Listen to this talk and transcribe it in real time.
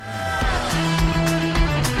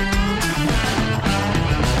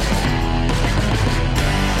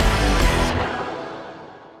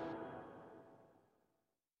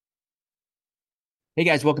Hey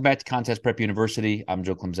guys, welcome back to Contest Prep University. I'm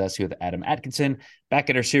Joe Klemczewski with Adam Atkinson. Back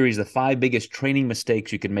in our series, the 5 biggest training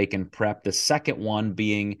mistakes you can make in prep. The second one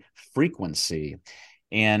being frequency.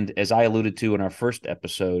 And as I alluded to in our first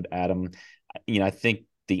episode, Adam, I think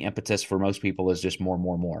the impetus for most people is just more,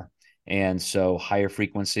 more, more. And so higher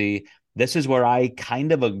frequency. This is where I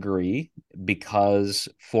kind of agree because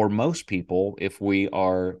for most people, if we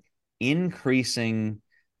are increasing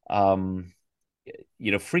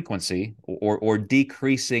frequency or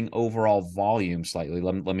decreasing overall volume slightly.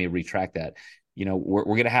 Let me retract that. We're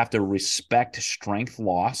going to have to respect strength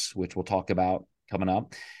loss, which we'll talk about coming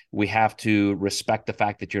up. We have to respect the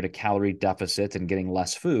fact that you're at a calorie deficit and getting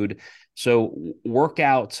less food. So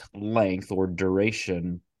workout length or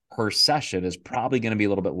duration per session is probably going to be a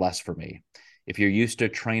little bit less for me. If you're used to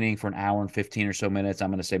training for an hour and 15 or so minutes,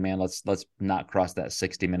 I'm going to say, man, let's not cross that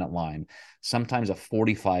 60-minute line. Sometimes a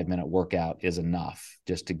 45-minute workout is enough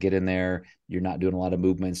just to get in there. You're not doing a lot of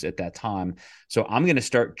movements at that time. So I'm going to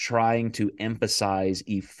start trying to emphasize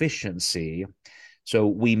efficiency. So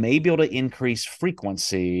we may be able to increase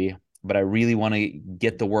frequency, but I really want to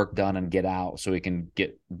get the work done and get out so we can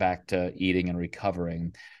get back to eating and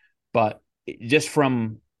recovering. But just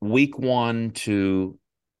from week 1 to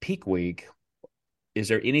peak week, is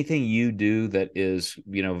there anything you do that is,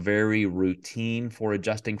 very routine for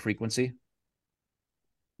adjusting frequency?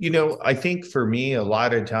 I think for me, a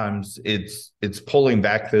lot of times it's pulling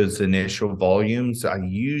back those initial volumes. I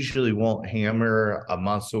usually won't hammer a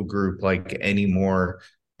muscle group like any more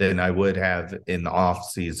than I would have in the off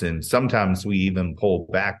season. Sometimes we even pull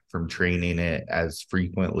back from training it as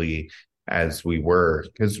frequently as we were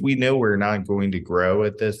because we know we're not going to grow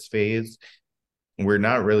at this phase. We're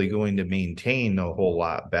not really going to maintain a whole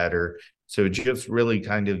lot better. So it just really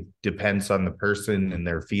kind of depends on the person and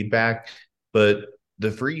their feedback. But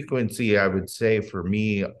the frequency, I would say for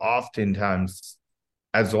me, oftentimes,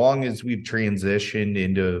 as long as we've transitioned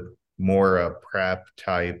into more a prep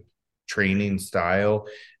type training style,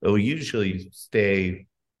 it'll usually stay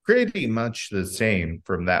pretty much the same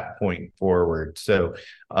from that point forward. So,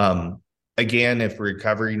 again, if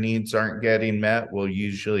recovery needs aren't getting met, we'll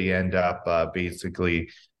usually end up basically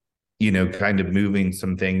kind of moving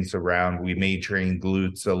some things around. We may train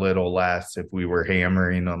glutes a little less if we were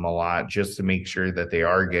hammering them a lot, just to make sure that they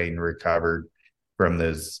are getting recovered from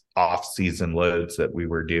those off-season loads that we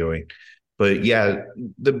were doing. But yeah,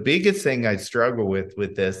 the biggest thing I struggle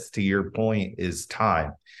with this, to your point, is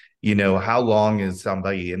time. How long is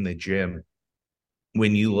somebody in the gym?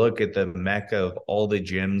 When you look at the mecca of all the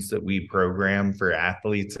gyms that we program for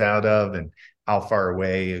athletes out of and how far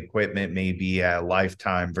away equipment may be at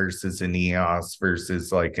Lifetime versus an EOS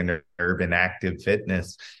versus like an Urban Active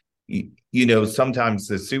Fitness, sometimes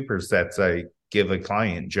the supersets I give a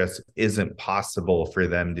client just isn't possible for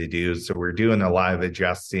them to do. So we're doing a lot of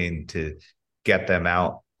adjusting to get them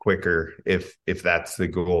out quicker if that's the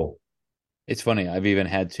goal. It's funny. I've even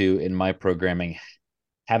had to, in my programming,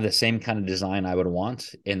 have the same kind of design I would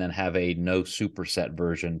want and then have a no superset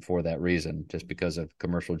version for that reason, just because of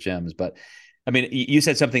commercial gyms. But I mean, you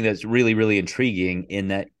said something that's really, really intriguing in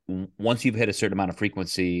that once you've hit a certain amount of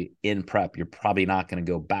frequency in prep, you're probably not going to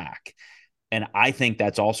go back. And I think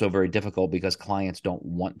that's also very difficult because clients don't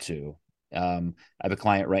want to. I have a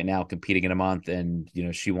client right now competing in a month, and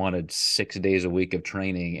she wanted 6 days a week of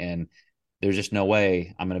training, and there's just no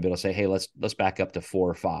way I'm going to be able to say, hey, let's back up to 4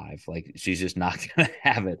 or 5. Like, she's just not going to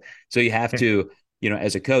have it. So you have to,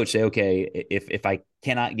 as a coach, say, okay, if I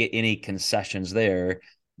cannot get any concessions there,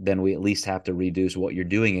 then we at least have to reduce what you're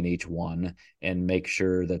doing in each one and make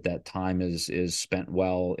sure that that time is spent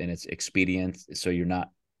well and it's expedient. So you're not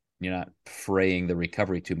fraying the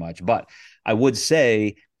recovery too much. But I would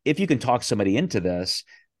say if you can talk somebody into this,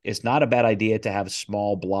 it's not a bad idea to have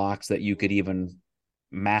small blocks that you could even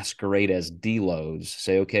masquerade as deloads.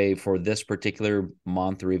 Say, okay, for this particular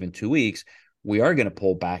month or even 2 weeks, we are going to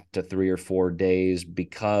pull back to 3 or 4 days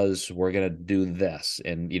because we're going to do this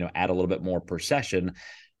and, add a little bit more per session.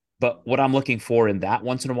 But what I'm looking for in that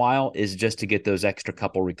once in a while is just to get those extra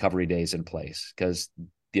couple recovery days in place. Because,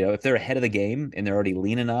 if they're ahead of the game and they're already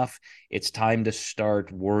lean enough, it's time to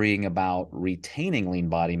start worrying about retaining lean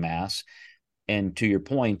body mass. And to your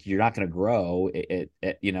point, you're not going to grow.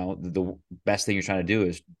 The best thing you're trying to do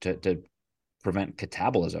is to prevent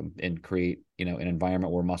catabolism and create, an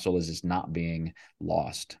environment where muscle is just not being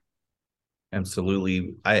lost.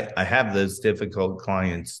 Absolutely. I have those difficult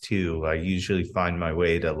clients too. I usually find my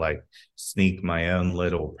way to like sneak my own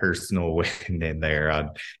little personal win in there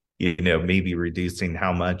on, maybe reducing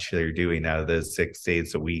how much they're doing out of those 6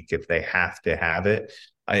 days a week if they have to have it.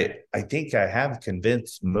 I think I have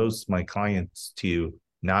convinced most of my clients to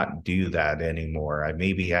not do that anymore. I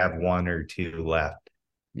maybe have one or two left.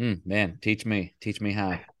 Man, teach me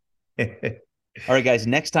how. All right, guys.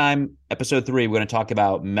 Next time, episode 3, we're going to talk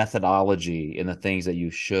about methodology and the things that you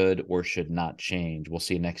should or should not change. We'll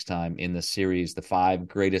see you next time in the series, The 5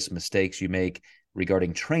 Greatest Mistakes You Make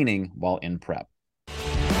Regarding Training While in Prep.